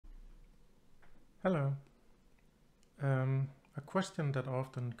Hello. A question that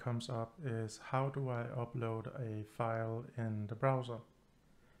often comes up is how do I upload a file in the browser?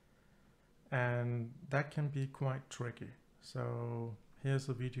 And that can be quite tricky. So here's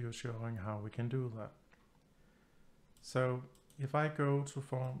a video showing how we can do that. So if I go to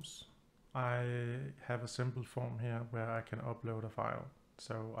Forms, I have a simple form here where I can upload a file.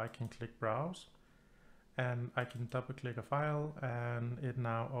 So I can click Browse and I can double click a file and it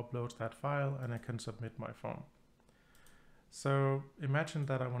now uploads that file and I can submit my form. So imagine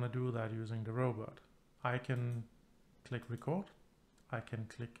that I want to do that using the robot. I can click record, I can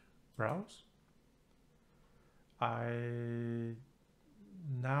click browse. I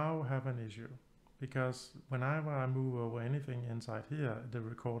now have an issue because whenever I move over anything inside here, the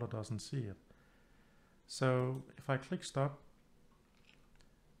recorder doesn't see it. So if I click stop,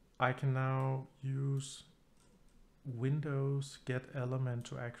 I can now use Windows get element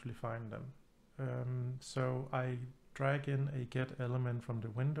to actually find them. So I drag in a get element from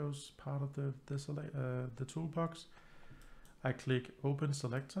the Windows part of the toolbox. I click open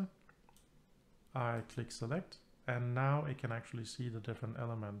selector. I click select and now it can actually see the different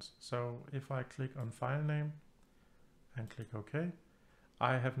elements. So if I click on file name and click OK,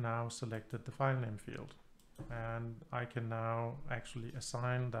 I have now selected the file name field and I can now actually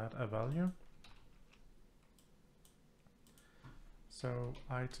assign that a value. So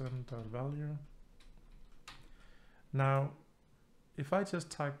item.value. Now, if I just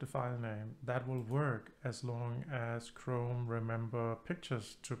type the file name, that will work as long as Chrome remember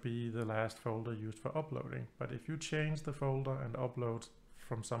pictures to be the last folder used for uploading. But if you change the folder and upload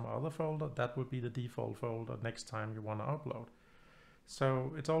from some other folder, that will be the default folder next time you want to upload.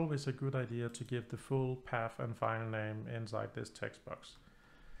 So it's always a good idea to give the full path and file name inside this text box.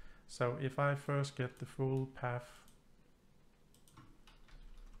 So if I first get the full path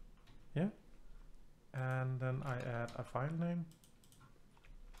here, and then I add a file name.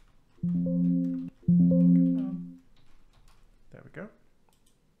 There we go.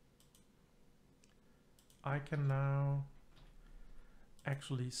 I can now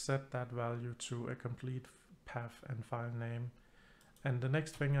actually set that value to a complete path and file name. And the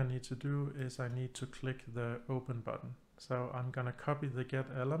next thing I need to do is I need to click the open button. So I'm going to copy the get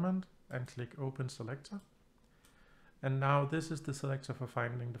element and click open selector. And now this is the selector for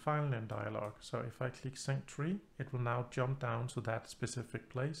finding the file name dialog. So if I click sync tree, it will now jump down to that specific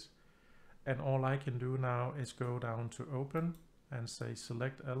place. And all I can do now is go down to open and say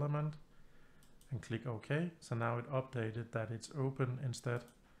select element and click OK. So now it updated that it's open instead.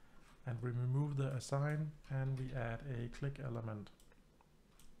 And we remove the assign and we add a click element.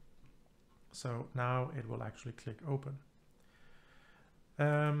 So now it will actually click open.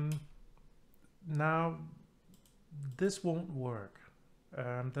 Now this won't work.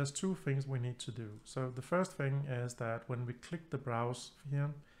 There's two things we need to do. So the first thing is that when we click the browse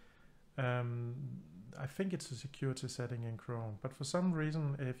here, I think it's a security setting in Chrome, but for some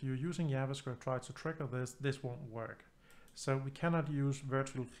reason, if you're using JavaScript, try to trigger this won't work. So we cannot use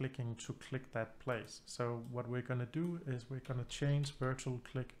virtual clicking to click that place. So what we're going to do is we're going to change virtual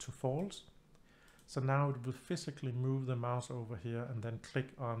click to false. So now it will physically move the mouse over here and then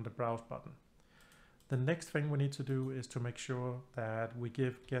click on the browse button. The next thing we need to do is to make sure that we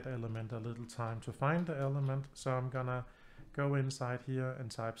give get element a little time to find the element. So I'm gonna go inside here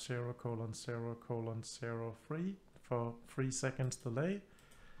and type 0:0:03 for 3 seconds delay.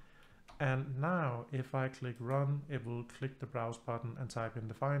 And now if I click run, it will click the browse button and type in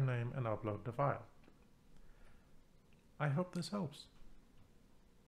the file name and upload the file. I hope this helps.